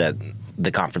economist at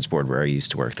the conference board where I used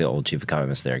to work, the old chief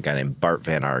economist there, a guy named Bart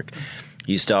Van Ark,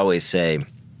 used to always say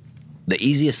the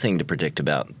easiest thing to predict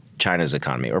about China's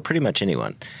economy, or pretty much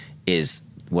anyone, is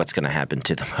what's going to happen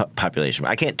to the population.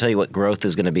 I can't tell you what growth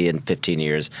is going to be in 15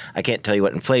 years. I can't tell you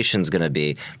what inflation is going to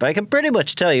be, but I can pretty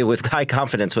much tell you with high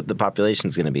confidence what the population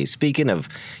is going to be. Speaking of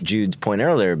Jude's point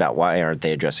earlier about why aren't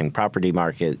they addressing property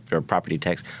market or property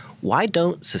tax, why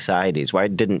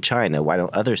didn't China, why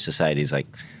don't other societies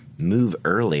move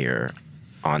earlier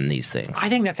on these things? I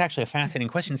think that's actually a fascinating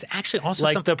question. It's actually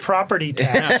also the property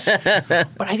tax. But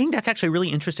I think that's actually a really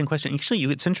interesting question. Actually,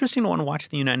 it's interesting to want to watch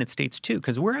the United States too,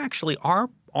 because we're actually our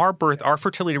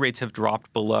fertility rates have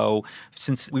dropped below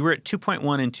since we were at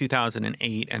 2.1 in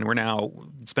 2008, and we're now,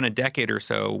 it's been a decade or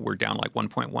so, we're down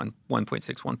 1.1, 1.6,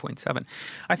 1.7.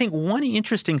 I think one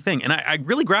interesting thing, and I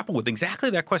really grapple with exactly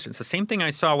that question. It's the same thing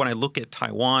I saw when I look at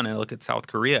Taiwan and I look at South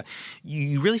Korea.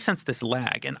 You really sense this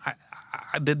lag, and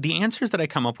the answers that I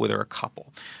come up with are a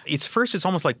couple. It's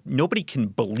almost like nobody can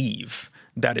believe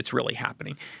that it's really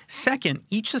happening. Second,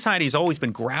 each society has always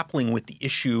been grappling with the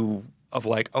issue of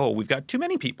we've got too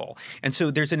many people. And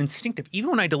so there's an instinctive, even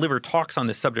when I deliver talks on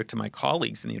this subject to my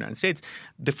colleagues in the United States,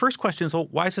 the first question is, well,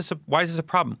 why is this a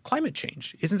problem? Climate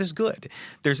change. Isn't this good?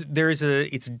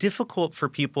 It's difficult for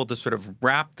people to sort of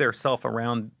wrap their heads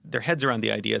around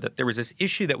the idea that there was this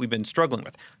issue that we've been struggling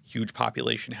with. Huge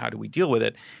population, how do we deal with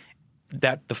it?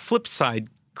 That the flip side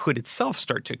could itself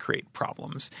start to create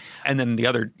problems. And then the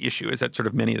other issue is that sort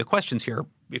of many of the questions here,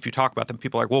 if you talk about them,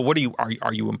 people are like, well,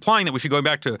 are you implying that we should go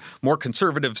back to more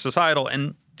conservative societal?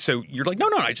 And so you're like, no,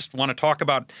 I just want to talk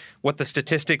about what the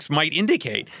statistics might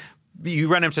indicate. You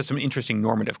run into some interesting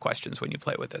normative questions when you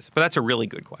play with this. But that's a really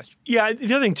good question. Yeah,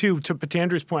 the other thing, too, to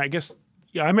Andrew's point, I guess,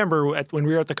 I remember when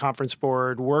we were at the conference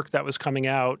board, work that was coming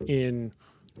out in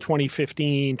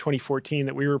 2015, 2014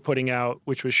 that we were putting out,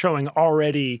 which was showing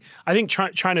already, I think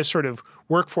China's sort of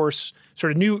workforce,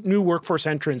 sort of new workforce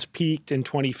entrants peaked in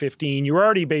 2015. You were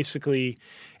already basically,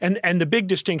 and the big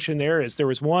distinction there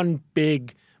was one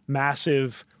big,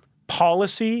 massive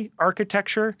policy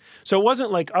architecture. So it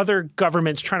wasn't like other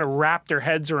governments trying to wrap their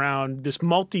heads around this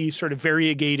sort of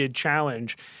variegated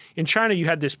challenge. In China, you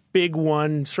had this big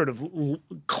one sort of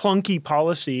clunky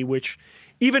policy, which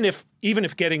even if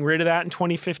getting rid of that in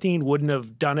 2015 wouldn't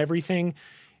have done everything,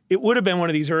 it would have been one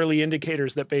of these early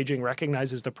indicators that Beijing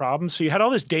recognizes the problem. So you had all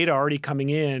this data already coming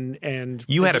in, and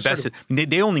you had a best.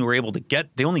 They only were able to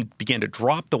they only began to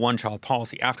drop the one-child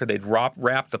policy after they'd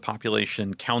wrapped the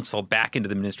population council back into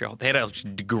the Ministry of Health. They had to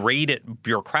degrade it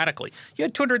bureaucratically. You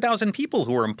had 200,000 people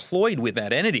who were employed with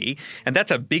that entity, and that's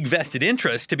a big vested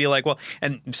interest to be like, well,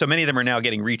 and so many of them are now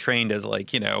getting retrained as like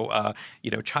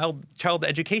child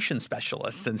education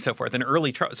specialists and so forth. And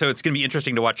so it's going to be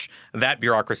interesting to watch that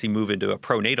bureaucracy move into a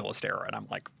pro-natalist era, and I'm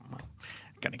like, well,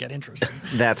 going to get interesting.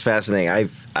 That's fascinating.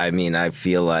 I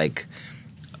feel like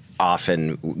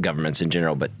often governments in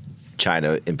general, but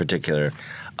China in particular,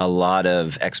 a lot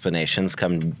of explanations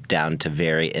come down to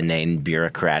very inane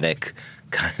bureaucratic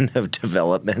kind of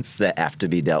developments that have to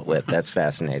be dealt with. That's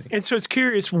fascinating. And so it's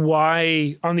curious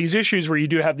why on these issues where you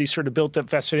do have these sort of built up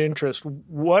vested interests,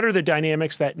 what are the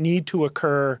dynamics that need to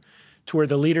occur to where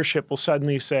the leadership will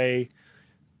suddenly say,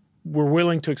 we're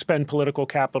willing to expend political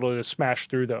capital to smash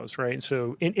through those, right?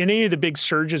 So in any of the big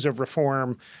surges of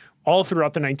reform all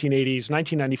throughout the 1980s,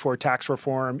 1994 tax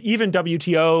reform, even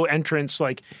WTO entrance,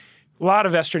 like a lot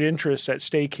of vested interests at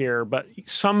stake here, but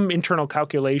some internal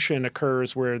calculation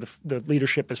occurs where the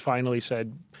leadership has finally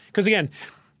said, because again,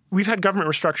 we've had government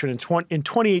restructuring in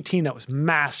 2018 that was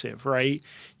massive, right?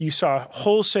 You saw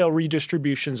wholesale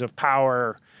redistributions of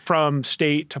power from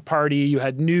state to party. We've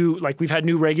had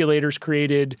new regulators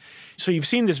created. So you've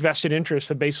seen this vested interest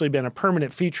have basically been a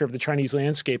permanent feature of the Chinese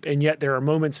landscape. And yet there are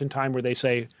moments in time where they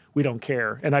say, we don't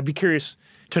care. And I'd be curious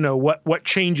to know what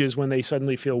changes when they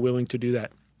suddenly feel willing to do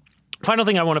that. Final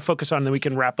thing I want to focus on, and then we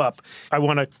can wrap up. I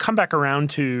want to come back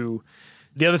around to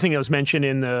the other thing that was mentioned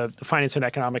in the finance and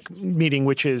economic meeting,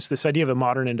 which is this idea of a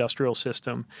modern industrial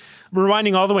system.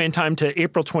 Rewinding all the way in time to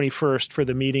April 21st for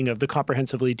the meeting of the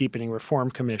Comprehensively Deepening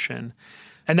Reform Commission.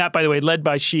 And that, by the way, led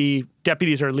by Xi,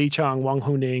 deputies are Li Qiang, Wang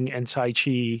Huning, and Cai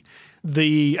Qi.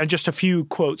 Just a few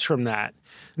quotes from that.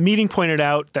 Meeting pointed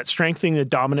out that strengthening the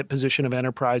dominant position of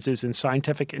enterprises in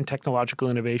scientific and technological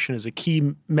innovation is a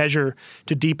key measure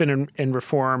to deepen and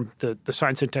reform the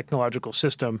science and technological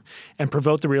system and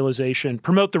promote the realization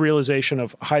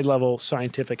of high-level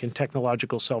scientific and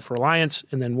technological self-reliance.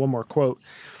 And then one more quote.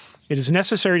 It is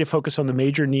necessary to focus on the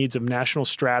major needs of national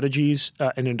strategies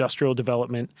and industrial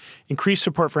development, increase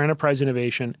support for enterprise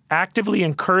innovation, actively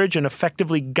encourage and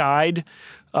effectively guide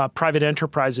private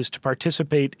enterprises to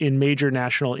participate in major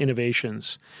national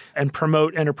innovations, and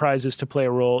promote enterprises to play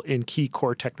a role in key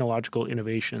core technological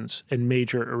innovations and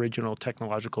major original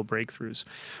technological breakthroughs.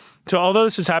 So although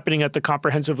this is happening at the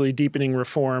Comprehensively Deepening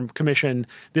Reform Commission,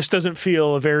 this doesn't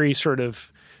feel a very sort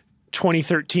of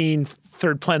 2013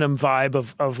 third plenum vibe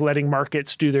of letting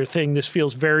markets do their thing. This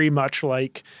feels very much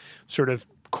like sort of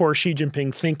core Xi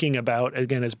Jinping thinking about,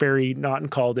 again, as Barry Naughton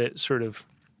called it, sort of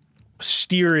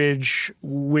steerage,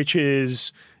 which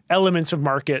is elements of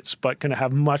markets, but going to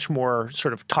have much more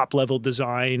sort of top-level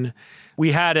design.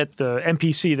 We had at the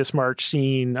MPC this March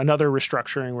seen another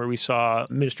restructuring where we saw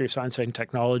Ministry of Science and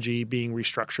Technology being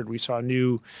restructured. We saw a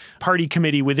new party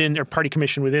commission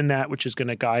within that, which is going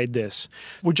to guide this.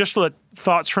 We'll just let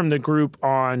thoughts from the group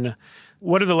on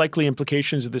what are the likely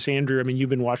implications of this, Andrew? I mean, you've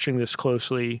been watching this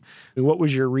closely. I mean, what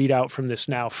was your readout from this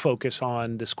now focus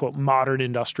on this, quote, modern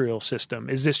industrial system?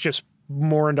 Is this just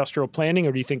more industrial planning,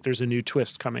 or do you think there's a new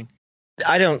twist coming?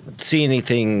 I don't see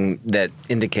anything that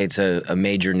indicates a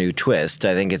major new twist.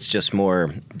 I think it's just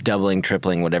more doubling,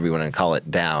 tripling, whatever you want to call it,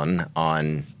 down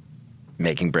on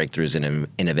making breakthroughs in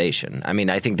innovation. I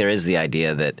mean, I think there is the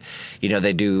idea that,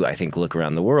 they do, I think, look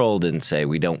around the world and say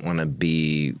we don't want to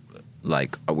be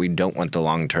like, we don't want the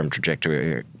long-term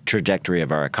trajectory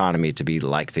of our economy to be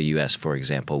like the U.S., for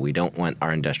example. We don't want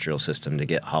our industrial system to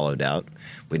get hollowed out.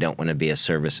 We don't want to be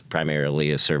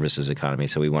primarily a services economy.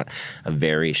 So we want a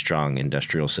very strong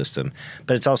industrial system.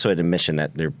 But it's also an admission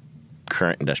that their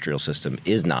current industrial system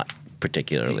is not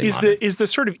particularly modern. Is the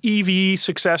sort of EV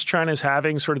success China's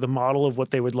having sort of the model of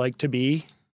what they would like to be?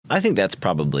 I think that's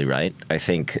probably right. I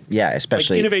think,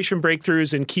 especially like innovation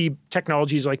breakthroughs in key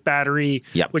technologies like battery,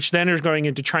 which then are going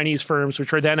into Chinese firms,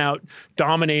 which are then out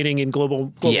dominating in global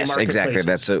marketplaces. Exactly.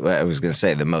 That's what I was going to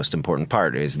say. The most important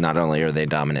part is not only are they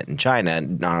dominant in China,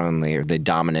 not only are they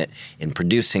dominant in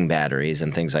producing batteries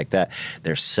and things like that,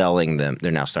 they're selling them.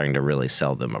 They're now starting to really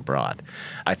sell them abroad.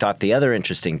 I thought the other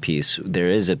interesting piece, there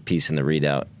is a piece in the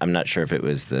readout. I'm not sure if it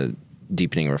was the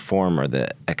deepening reform or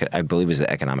I believe it was the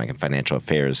Economic and Financial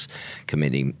Affairs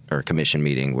Committee or Commission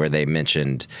meeting where they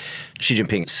mentioned, Xi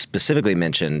Jinping specifically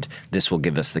mentioned, this will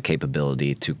give us the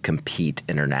capability to compete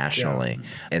internationally.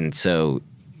 Yeah. And so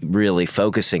really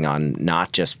focusing on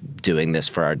not just doing this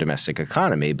for our domestic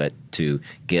economy, but to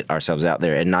get ourselves out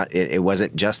there. And it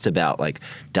wasn't just about like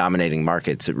dominating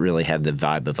markets. It really had the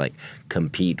vibe of like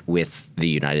compete with the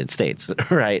United States,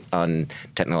 right, on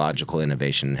technological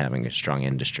innovation and having a strong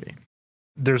industry.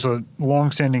 There's a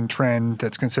longstanding trend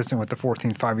that's consistent with the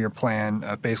 14th five-year plan,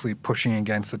 basically pushing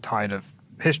against the tide of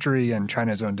history and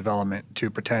China's own development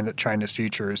to pretend that China's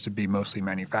future is to be mostly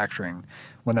manufacturing,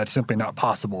 when that's simply not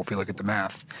possible if you look at the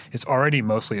math. It's already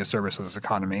mostly a services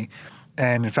economy.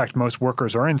 And in fact, most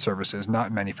workers are in services, not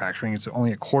in manufacturing. It's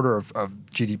only a quarter of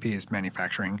GDP is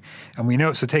manufacturing. And we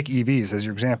know, so take EVs as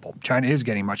your example. China is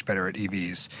getting much better at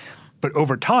EVs. But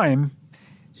over time,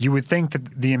 you would think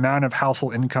that the amount of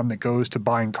household income that goes to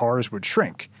buying cars would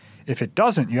shrink. If it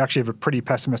doesn't, you actually have a pretty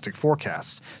pessimistic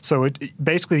forecast. So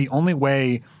basically the only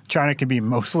way China can be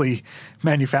mostly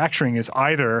manufacturing is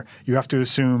either you have to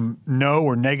assume no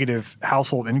or negative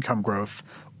household income growth,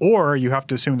 or you have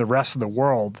to assume the rest of the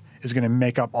world is going to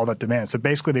make up all that demand. So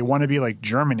basically they want to be like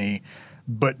Germany,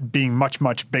 but being much,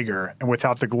 much bigger and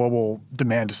without the global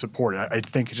demand to support it. I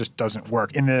think it just doesn't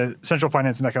work. In the Central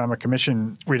Finance and Economic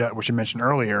Commission readout, which you mentioned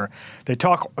earlier, they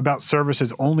talk about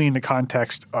services only in the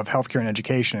context of healthcare and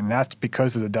education, and that's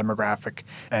because of the demographic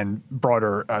and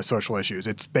broader social issues.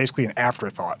 It's basically an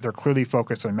afterthought. They're clearly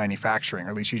focused on manufacturing, or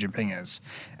at least Xi Jinping is.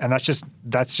 And that's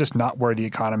just not where the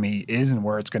economy is and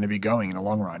where it's going to be going in the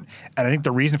long run. And I think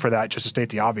the reason for that, just to state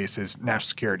the obvious, is national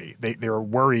security. They were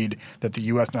worried that the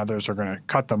U.S. and others are going to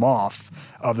cut them off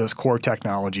of those core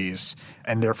technologies,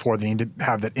 and therefore they need to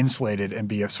have that insulated and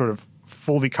be a sort of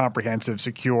fully comprehensive,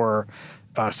 secure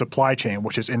supply chain,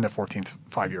 which is in the 14th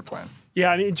five-year plan.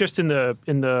 Yeah, I mean, just in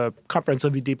the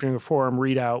Comprehensive Deepening Reform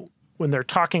readout, when they're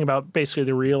talking about basically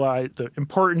the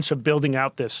importance of building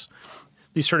out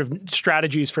these sort of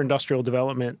strategies for industrial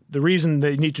development, the reason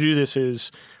they need to do this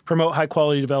is promote high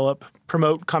quality develop,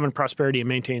 promote common prosperity, and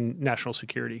maintain national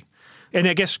security. And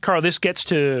I guess, Carl, this gets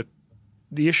to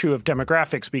the issue of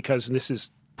demographics, because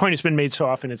point has been made so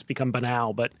often it's become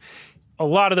banal, but a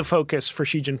lot of the focus for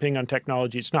Xi Jinping on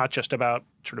technology, it's not just about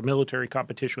sort of military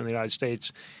competition with the United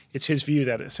States. It's his view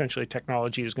that essentially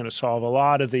technology is going to solve a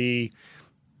lot of the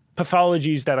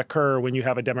pathologies that occur when you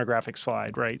have a demographic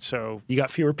slide, right? So you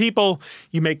got fewer people,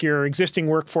 you make your existing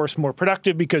workforce more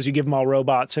productive because you give them all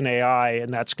robots and AI,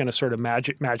 and that's going to sort of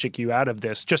magic you out of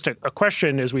this. Just a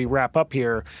question as we wrap up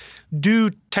here. Do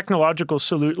technological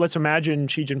solutions, let's imagine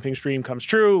Xi Jinping's dream comes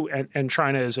true and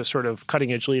China is a sort of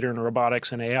cutting edge leader in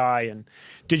robotics and AI and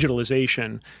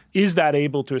digitalization. Is that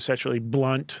able to essentially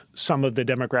blunt some of the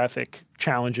demographic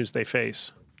challenges they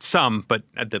face? Some, but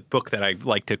the book that I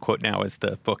like to quote now is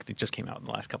the book that just came out in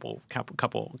the last couple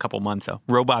months. So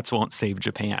Robots Won't Save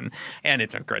Japan, and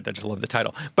it's great. I just love the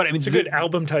title. But I mean, it's a good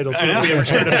album title. Too, if we ever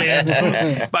start a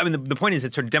band. But I mean, the point is,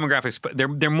 it's sort of demographics. But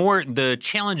they're more. The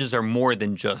challenges are more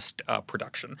than just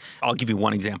production. I'll give you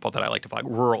one example that I like to flag: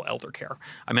 rural elder care.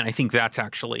 I mean, I think that's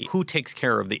actually who takes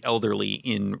care of the elderly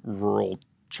in rural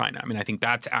China. I mean, I think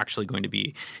that's actually going to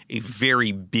be a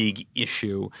very big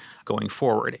issue going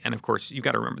forward. And of course, you've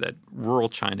got to remember that rural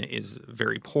China is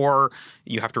very poor.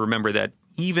 You have to remember that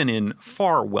even in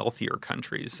far wealthier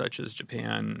countries such as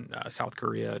Japan, South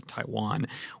Korea, Taiwan,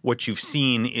 what you've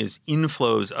seen is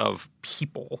inflows of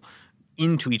people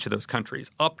into each of those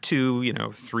countries, up to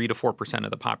 3 to 4%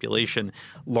 of the population,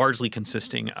 largely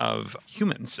consisting of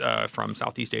humans from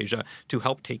Southeast Asia to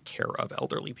help take care of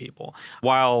elderly people.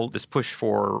 While this push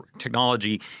for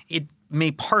technology, it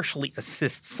may partially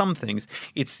assist some things,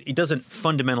 it doesn't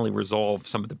fundamentally resolve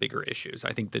some of the bigger issues.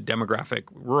 I think the demographic,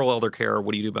 rural elder care,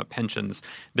 what do you do about pensions?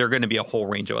 There are going to be a whole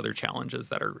range of other challenges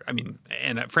that are,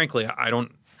 and frankly, I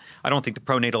don't think the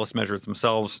pronatalist measures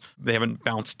themselves, they haven't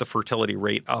bounced the fertility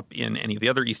rate up in any of the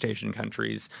other East Asian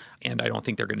countries, and I don't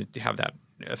think they're going to have that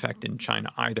effect in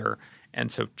China either.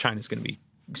 And so China's going to be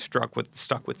stuck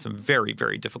with some very,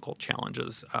 very difficult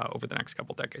challenges over the next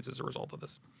couple decades as a result of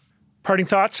this. Parting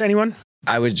thoughts, anyone?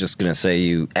 I was just going to say,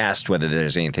 you asked whether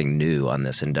there's anything new on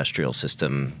this industrial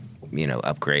system,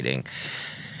 upgrading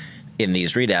in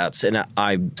these readouts, and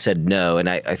I said no, and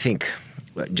I think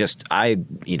I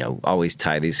always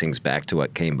tie these things back to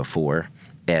what came before.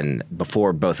 And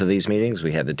before both of these meetings,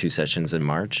 we had the two sessions in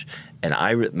March. And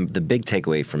the big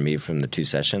takeaway for me from the two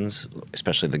sessions,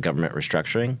 especially the government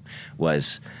restructuring,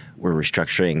 was we're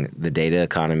restructuring the data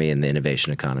economy and the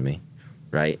innovation economy.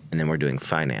 right? And then we're doing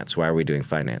finance. Why are we doing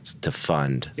finance? To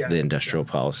fund the industrial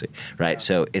policy, right? Yeah.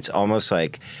 So it's almost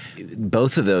like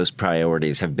both of those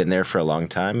priorities have been there for a long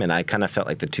time. And I kind of felt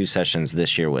like the 2 sessions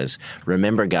this year was,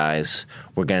 remember, guys,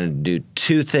 we're going to do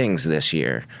 2 things this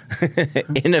year,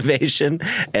 innovation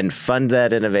and fund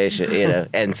that innovation,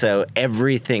 And so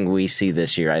everything we see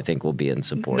this year, I think, will be in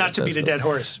support. Not to beat a dead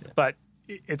horse, but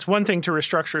it's one thing to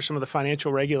restructure some of the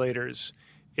financial regulators.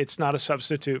 It's not a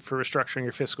substitute for restructuring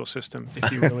your fiscal system,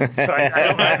 if you really. So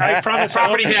I promise.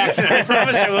 Property tax. I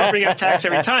promise I won't bring up tax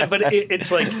every time. But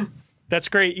it's like, that's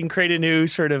great. You can create a new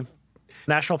sort of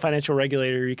national financial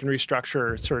regulator. You can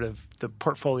restructure sort of the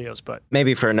portfolios. But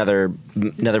maybe for another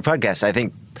podcast, I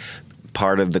think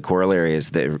part of the corollary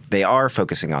is that they are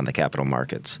focusing on the capital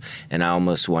markets. And I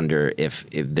almost wonder if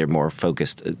they're more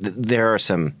focused. There are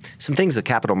some things the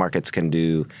capital markets can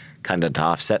do kind of to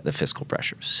offset the fiscal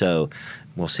pressures. So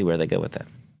we'll see where they go with that.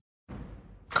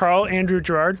 Carl, Andrew,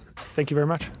 Gerard, thank you very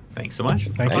much. Thanks so much.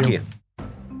 Thank you.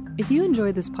 If you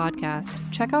enjoyed this podcast,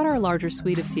 check out our larger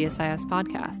suite of CSIS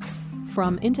podcasts.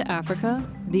 From Into Africa,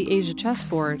 The Asia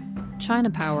Chessboard, China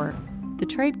Power, The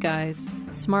Trade Guys,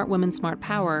 Smart Women, Smart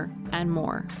Power, and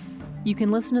more. You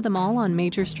can listen to them all on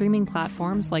major streaming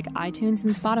platforms like iTunes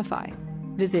and Spotify.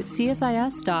 Visit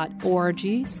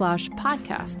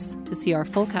csis.org/podcasts to see our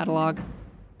full catalog.